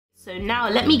So now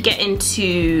let me get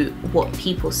into what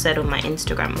people said on my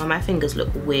Instagram. Well, my fingers look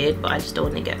weird, but I just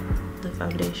don't want to get the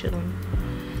foundation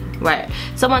on. Right,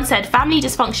 someone said family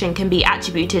dysfunction can be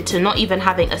attributed to not even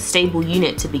having a stable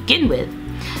unit to begin with.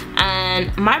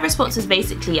 And my response is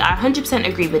basically, I 100%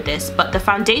 agree with this, but the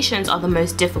foundations are the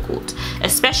most difficult,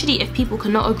 especially if people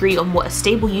cannot agree on what a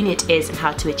stable unit is and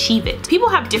how to achieve it. People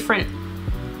have different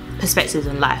perspectives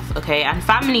in life, okay? And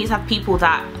families have people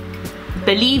that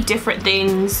believe different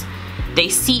things, they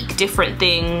seek different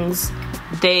things,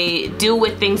 they deal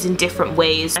with things in different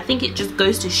ways. I think it just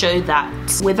goes to show that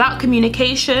without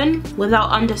communication, without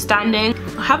understanding,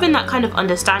 having that kind of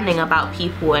understanding about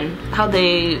people and how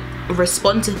they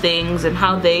respond to things and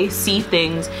how they see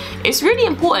things, it's really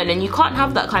important. And you can't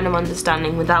have that kind of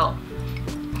understanding without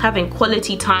having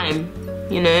quality time,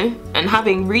 you know, and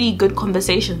having really good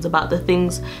conversations about the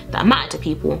things that matter to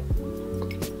people,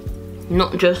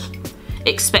 not just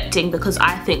expecting because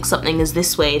I think something is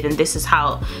this way, then this is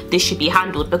how this should be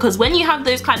handled. Because when you have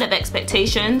those kind of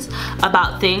expectations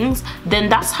about things, then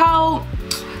that's how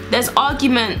there's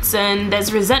arguments and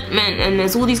there's resentment and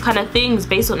there's all these kind of things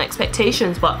based on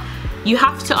expectations. But you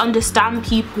have to understand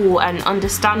people and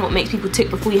understand what makes people tick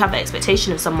before you have the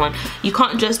expectation of someone. You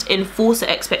can't just enforce an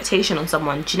expectation on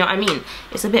someone. Do you know what I mean?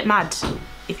 It's a bit mad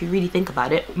if you really think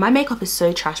about it. My makeup is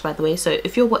so trash, by the way, so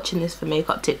if you're watching this for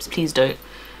makeup tips, please don't,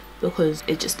 because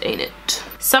it just ain't it.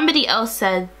 Somebody else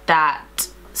said that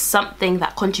something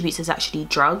that contributes is actually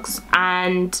drugs,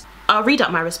 and I'll read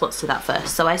out my response to that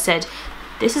first. So I said,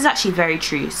 this is actually very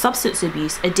true. Substance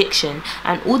abuse, addiction,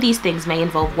 and all these things may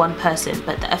involve one person,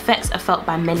 but the effects are felt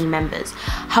by many members.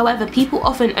 However, people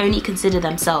often only consider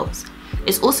themselves.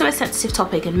 It's also a sensitive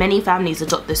topic, and many families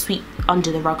adopt the sweep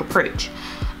under the rug approach,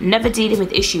 never dealing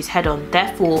with issues head on.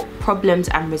 Therefore, problems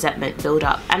and resentment build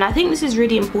up. And I think this is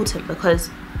really important,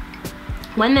 because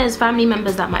when there's family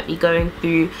members that might be going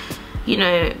through, you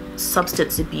know,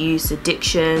 substance abuse,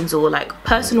 addictions, or like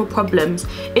personal problems,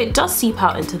 it does seep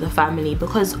out into the family,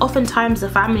 because oftentimes the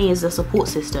family is a support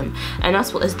system and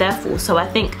that's what it's there for. So I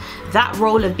think that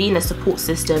role of being a support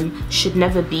system should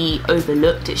never be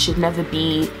overlooked. It should never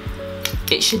be,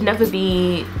 it's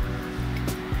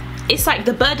like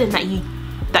the burden that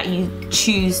you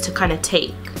choose to kind of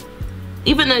take.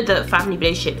 Even though the family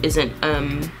relationship isn't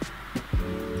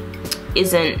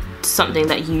something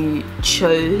that you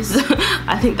chose,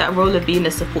 I think that role of being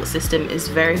a support system is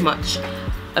very much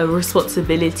a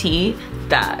responsibility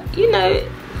that, you know,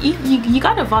 you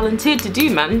gotta volunteer to do,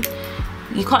 man.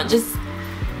 You can't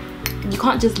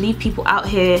just leave people out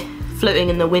here floating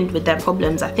in the wind with their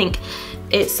problems. I think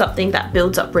it's something that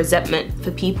builds up resentment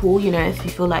for people, you know, if you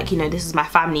feel like, you know, this is my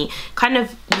family, kind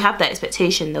of, you have that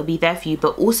expectation they'll be there for you,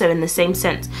 but also in the same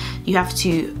sense you have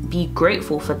to be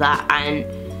grateful for that, and,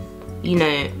 you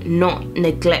know, not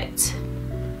neglect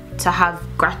to have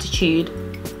gratitude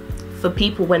for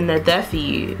people when they're there for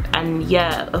you. And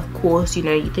yeah, of course, you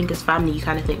know, you think as family, you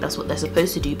kind of think that's what they're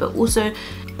supposed to do, but also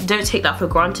don't take that for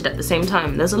granted at the same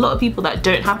time. There's a lot of people that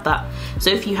don't have that, so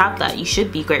if you have that, you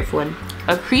should be grateful and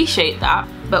appreciate that.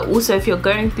 But also, if you're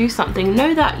going through something,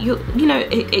 know that you know,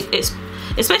 it's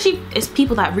especially it's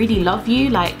people that really love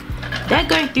you, like they're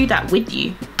going through that with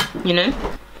you, you know.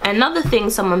 Another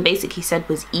thing someone basically said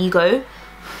was ego.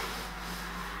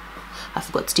 I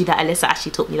forgot to do that. Alyssa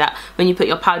actually taught me that when you put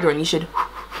your powder on, you should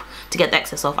to get the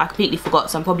excess off. I completely forgot,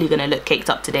 so I'm probably gonna look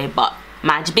caked up today, but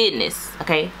mind your business,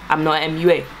 okay? I'm not an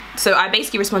MUA. So I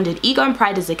basically responded, ego and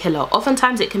pride is a killer.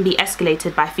 Oftentimes it can be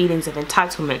escalated by feelings of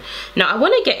entitlement. Now I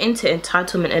want to get into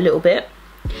entitlement a little bit,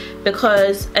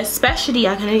 because especially,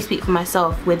 I can only speak for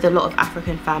myself, with a lot of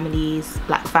African families,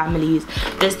 black families,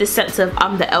 there's this sense of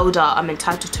I'm the elder, I'm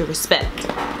entitled to respect,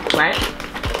 right?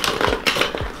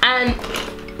 And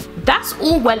that's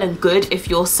all well and good if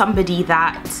you're somebody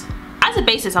that, as a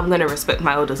basis, I'm gonna respect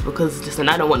my elders, because listen,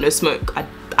 I don't want no smoke.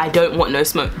 I don't want no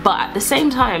smoke. But at the same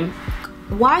time,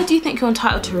 why do you think you're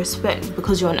entitled to respect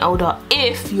because you're an elder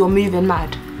if you're moving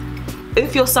mad?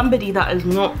 If you're somebody that is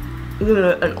not, you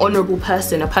know, an honorable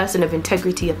person, a person of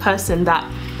integrity, a person that,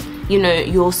 you know,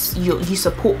 you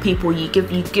support people, you give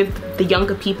the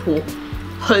younger people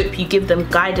hope, you give them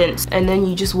guidance, and then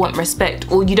you just want respect,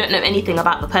 or you don't know anything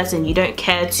about the person, you don't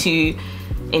care to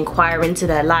inquire into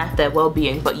their life, their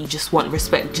well-being, but you just want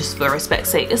respect just for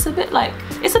respect's sake. It's a bit like,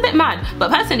 it's a bit mad.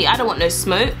 But personally, I don't want no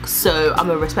smoke, so I'm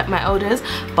gonna respect my elders.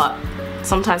 But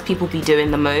sometimes people be doing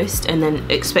the most and then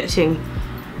expecting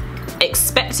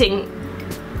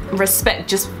respect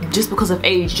just because of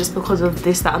age, just because of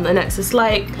this, that, and the next. It's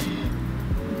like,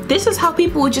 this is how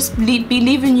people would just be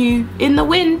leaving you in the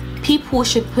wind. People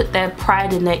should put their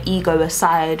pride and their ego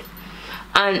aside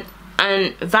and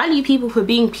and value people for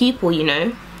being people, you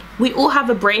know. We all have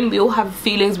a brain, we all have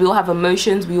feelings, we all have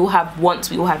emotions, we all have wants,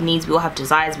 we all have needs, we all have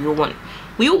desires, we all want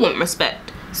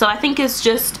respect. So I think it's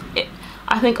just,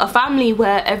 I think a family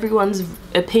where everyone's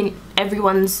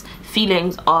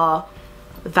feelings are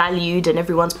valued and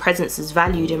everyone's presence is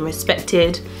valued and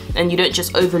respected, and you don't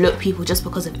just overlook people just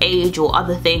because of age or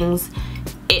other things,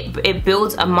 it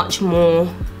builds a much more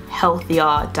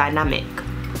healthier dynamic.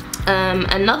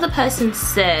 Another person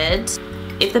said,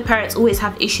 if the parents always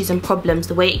have issues and problems,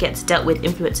 the way it gets dealt with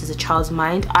influences a child's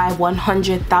mind. I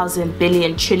 100,000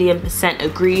 billion trillion%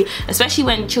 agree, especially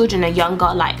when children are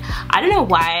younger. Like, I don't know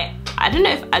why, I don't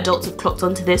know if adults have clocked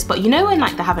onto this, but you know when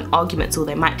like they're having arguments or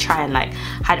they might try and like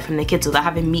hide it from their kids, or they're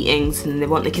having meetings and they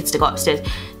want the kids to go upstairs,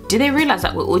 do they realize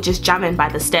that we're all just jamming by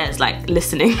the stairs, like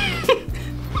listening?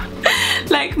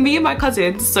 Like me and my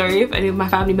cousins, sorry if any of my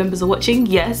family members are watching,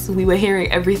 yes, we were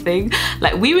hearing everything.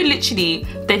 Like we would literally,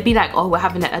 they'd be like, oh, we're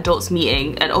having an adults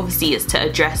meeting, and obviously it's to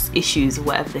address issues or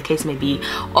whatever the case may be.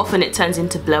 Often it turns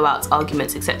into blowouts,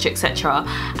 arguments, etc, etc,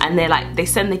 and they're like, they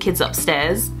send the kids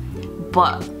upstairs,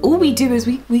 but all we do is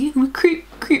we creep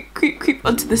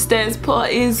onto the stairs, put our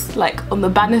ears like on the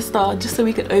banister just so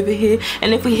we can overhear,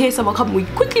 and if we hear someone coming, we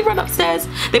quickly run upstairs.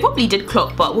 They probably did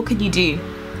clock, but what can you do?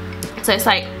 So it's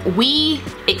like we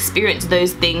experience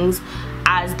those things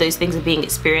as those things are being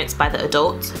experienced by the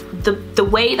adults. The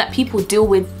way that people deal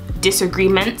with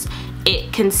disagreements,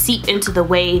 it can seep into the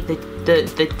way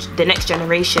the next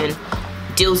generation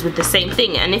deals with the same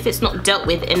thing, and if it's not dealt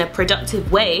with in a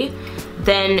productive way,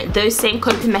 then those same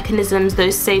coping mechanisms,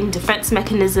 those same defense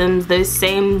mechanisms, those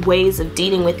same ways of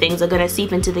dealing with things are going to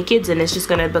seep into the kids, and it's just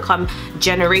going to become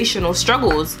generational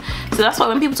struggles. So that's why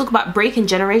when people talk about breaking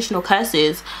generational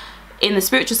curses, in the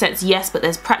spiritual sense, yes, but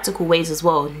there's practical ways as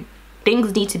well.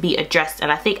 Things need to be addressed,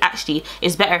 and I think actually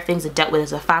it's better if things are dealt with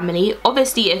as a family.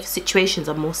 Obviously, if situations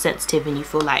are more sensitive and you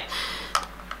feel like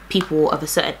people of a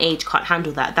certain age can't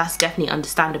handle that, that's definitely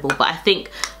understandable. But I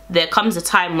think there comes a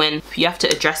time when you have to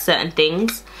address certain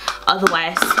things,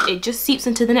 otherwise it just seeps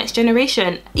into the next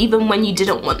generation, even when you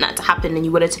didn't want that to happen and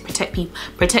you wanted to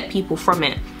protect people from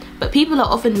it. But people are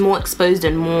often more exposed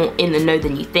and more in the know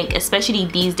than you think, especially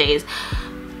these days.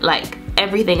 Like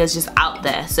everything is just out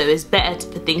there, so it's better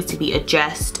for things to be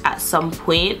addressed at some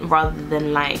point rather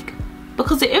than like,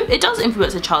 because it does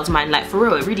influence a child's mind, like for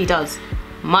real, it really does.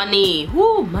 Money,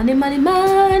 woo, money, money,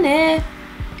 money,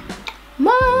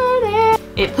 money.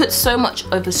 It puts so much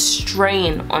of a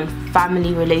strain on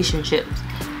family relationships.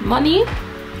 Money,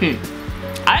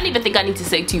 I don't even think I need to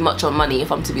say too much on money,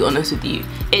 if I'm to be honest with you.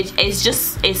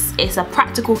 It's a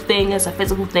practical thing, it's a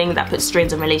physical thing that puts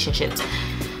strains on relationships.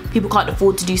 People can't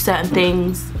afford to do certain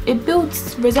things. It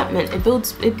builds resentment. It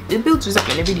builds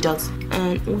resentment. It really does.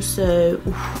 And also,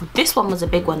 this one was a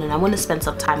big one, and I want to spend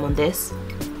some time on this.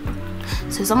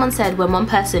 So someone said, when one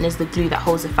person is the glue that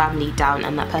holds the family down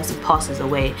and that person passes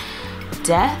away,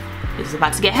 death is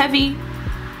about to get heavy.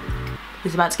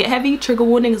 It's about to get heavy. Trigger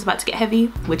warning, is about to get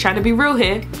heavy. We're trying to be real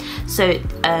here. So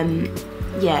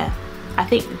yeah, I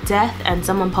think death and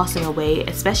someone passing away,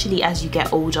 especially as you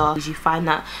get older, you find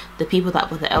that the people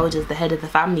that were the elders, the head of the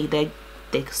family, they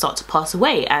start to pass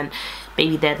away, and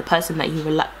maybe they're the person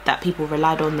that people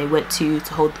relied on, they went to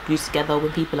hold the glue together.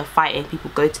 When people are fighting, people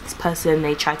go to this person,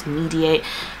 they try to mediate.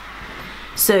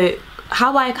 So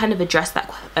how I kind of address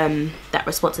that that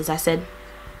response, as I said,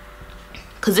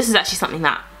 because this is actually something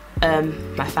that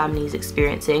my family is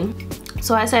experiencing.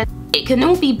 So I said, it can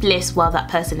all be bliss while that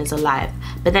person is alive,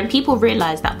 but then people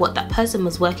realize that what that person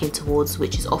was working towards,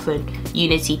 which is often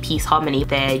unity, peace, harmony,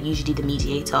 they're usually the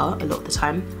mediator a lot of the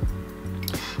time,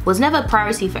 was never a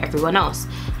priority for everyone else,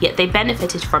 yet they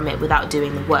benefited from it without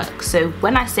doing the work. So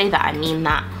when I say that, I mean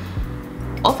that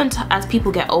often as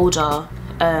people get older,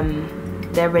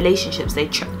 their relationships,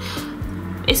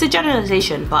 it's a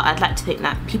generalization, but I'd like to think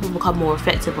that people become more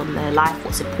reflective on their life,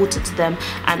 what's important to them,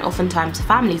 and oftentimes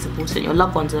family is important, your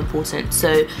loved ones are important.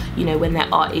 So, you know, when there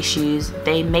are issues,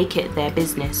 they make it their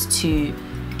business to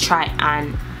try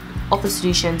and offer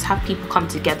solutions, have people come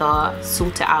together,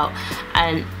 sort it out.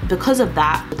 And because of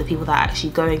that, the people that are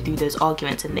actually going through those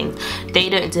arguments and things, they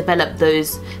don't develop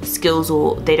those skills,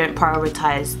 or they don't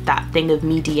prioritize that thing of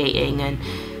mediating and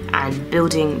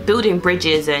building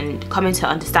bridges and coming to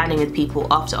understanding with people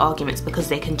after arguments, because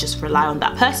they can just rely on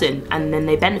that person, and then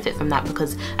they benefit from that,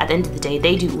 because at the end of the day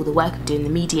they do all the work of doing the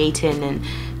mediating and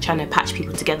trying to patch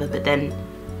people together, but then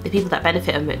the people that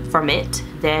benefit from it,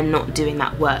 they're not doing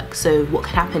that work. So what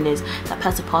can happen is that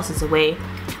person passes away,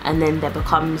 and then there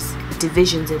becomes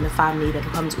divisions in the family, there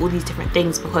becomes all these different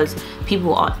things, because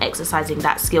people aren't exercising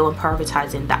that skill and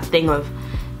prioritizing that thing of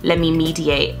let me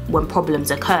mediate when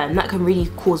problems occur, and that can really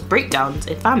cause breakdowns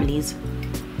in families.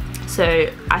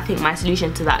 So I think my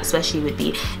solution to that especially would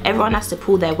be everyone has to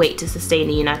pull their weight to sustain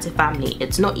a united family.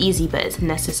 It's not easy, but it's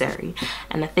necessary.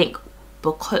 And I think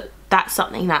because that's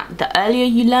something that the earlier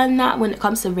you learn that when it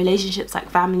comes to relationships like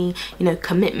family, you know,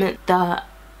 commitment, the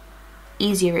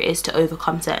easier it is to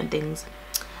overcome certain things.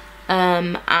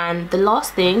 And the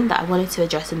last thing that I wanted to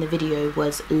address in the video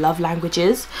was love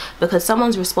languages, because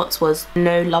someone's response was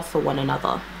no love for one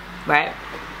another, right?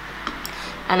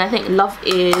 And I think love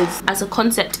is, as a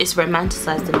concept, it's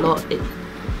romanticized a lot,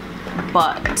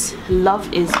 but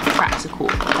love is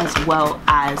practical as well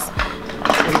as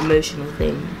an emotional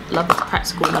thing. Love is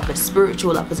practical, love is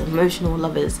spiritual, love is emotional,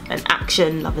 love is an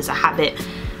action, love is a habit,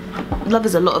 love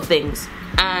is a lot of things.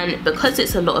 And because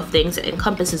it's a lot of things, it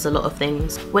encompasses a lot of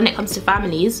things. When it comes to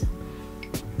families,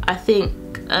 I think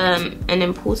an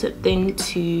important thing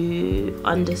to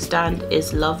understand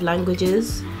is love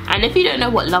languages. And if you don't know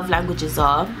what love languages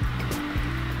are,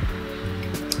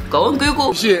 go on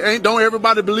Google. Shit, don't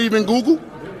everybody believe in Google?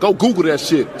 Go Google that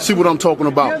shit, see what I'm talking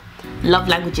about. Love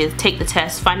languages, take the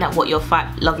test, find out what your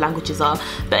 5 love languages are.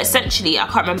 But essentially, I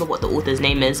can't remember what the author's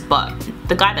name is, but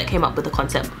the guy that came up with the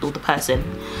concept, or the person,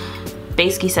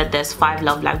 basically said there's 5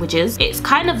 love languages. It's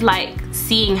kind of like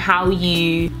seeing how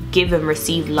you give and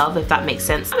receive love, if that makes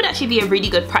sense. That would actually be a really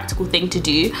good practical thing to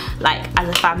do, like as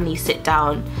a family, sit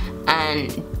down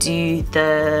and do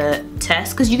the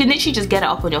test, because you can literally just get it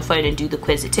up on your phone and do the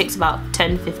quiz. It takes about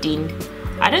 10-15,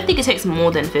 I don't think it takes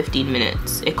more than 15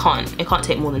 minutes. It can't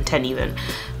take more than 10 even.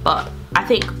 But I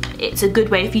think it's a good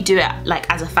way if you do it like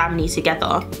as a family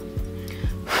together.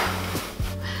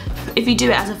 If you do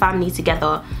it as a family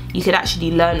together, you could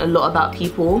actually learn a lot about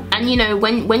people. And you know,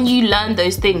 when you learn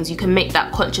those things, you can make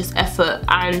that conscious effort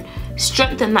and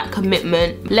strengthen that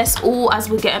commitment. Let's all, as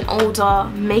we're getting older,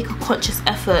 make a conscious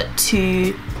effort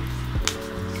to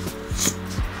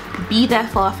be there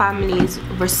for our families,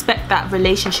 respect that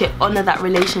relationship, honor that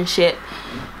relationship,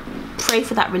 pray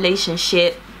for that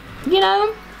relationship, you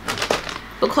know,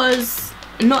 because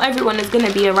not everyone is going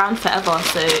to be around forever.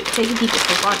 So taking people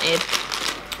for granted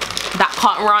that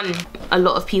can't run, a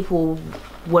lot of people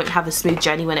won't have a smooth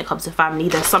journey when it comes to family.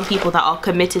 There's some people that are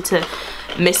committed to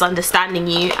misunderstanding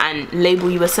you and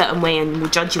label you a certain way and will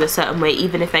judge you a certain way,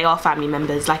 even if they are family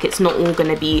members. Like, it's not all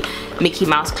going to be Mickey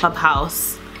Mouse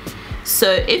Clubhouse.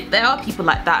 So if there are people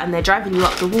like that and they're driving you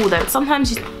up the wall, then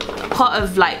sometimes part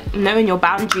of like knowing your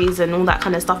boundaries and all that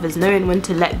kind of stuff is knowing when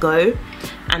to let go.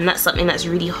 And that's something that's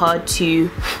really hard to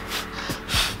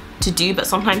do, but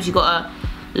sometimes you gotta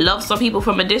love some people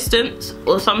from a distance,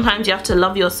 or sometimes you have to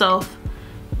love yourself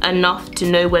enough to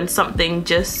know when something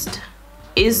just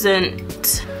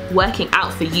isn't working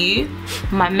out for you.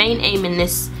 My main aim in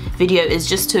this video is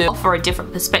just to offer a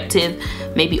different perspective,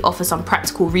 maybe offer some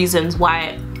practical reasons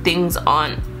why things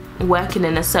aren't working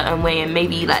in a certain way, and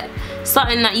maybe like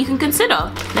something that you can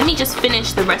consider. Let me just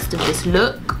finish the rest of this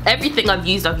look. Everything I've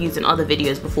used in other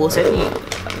videos before, so if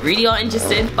you really are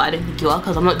interested, but I don't think you are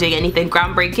because I'm not doing anything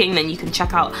groundbreaking, then you can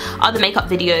check out other makeup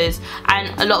videos.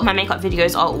 And a lot of my makeup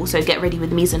videos are also get ready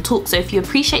with me's and talk. So if you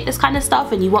appreciate this kind of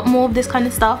stuff and you want more of this kind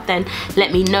of stuff, then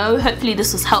let me know. Hopefully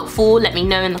this was helpful. Let me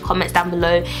know in the comments down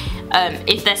below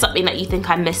if there's something that you think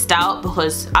I missed out,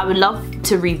 because I would love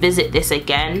to revisit this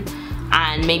again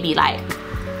and maybe like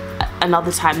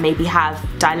another time maybe have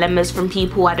dilemmas from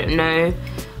people, I don't know,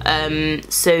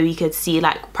 so you could see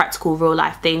like practical real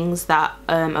life things that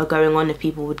are going on, if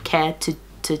people would care to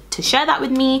share that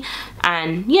with me,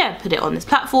 and yeah, put it on this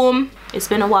platform. It's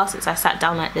been a while since I sat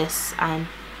down like this and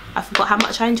I forgot how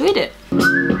much I enjoyed it.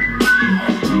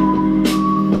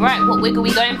 Right, what wig are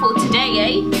we going for today,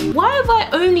 eh? Why have I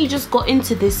only just got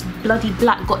into this bloody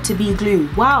black got to be glue?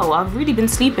 Wow, I've really been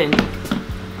sleeping.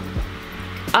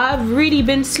 I've really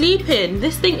been sleeping.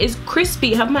 This thing is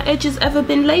crispy. Have my edges ever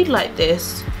been laid like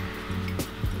this?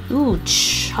 Ooh,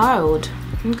 child.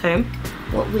 Okay,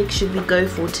 what wig should we go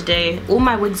for today? All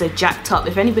my wigs are jacked up.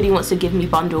 If anybody wants to give me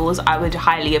bundles, I would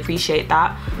highly appreciate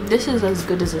that. This is as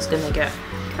good as it's gonna get.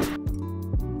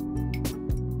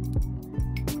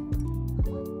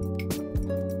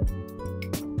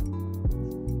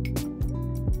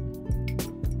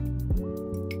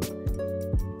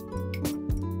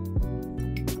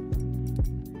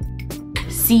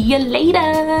 See you later.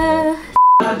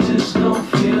 I just don't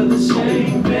feel the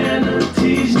same.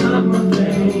 Vanity's not my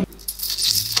thing.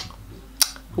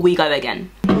 We go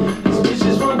again.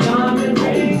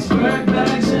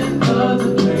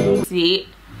 See,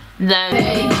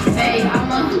 then. Hey,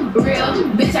 I'm a real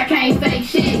bitch. I can't fake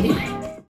shit.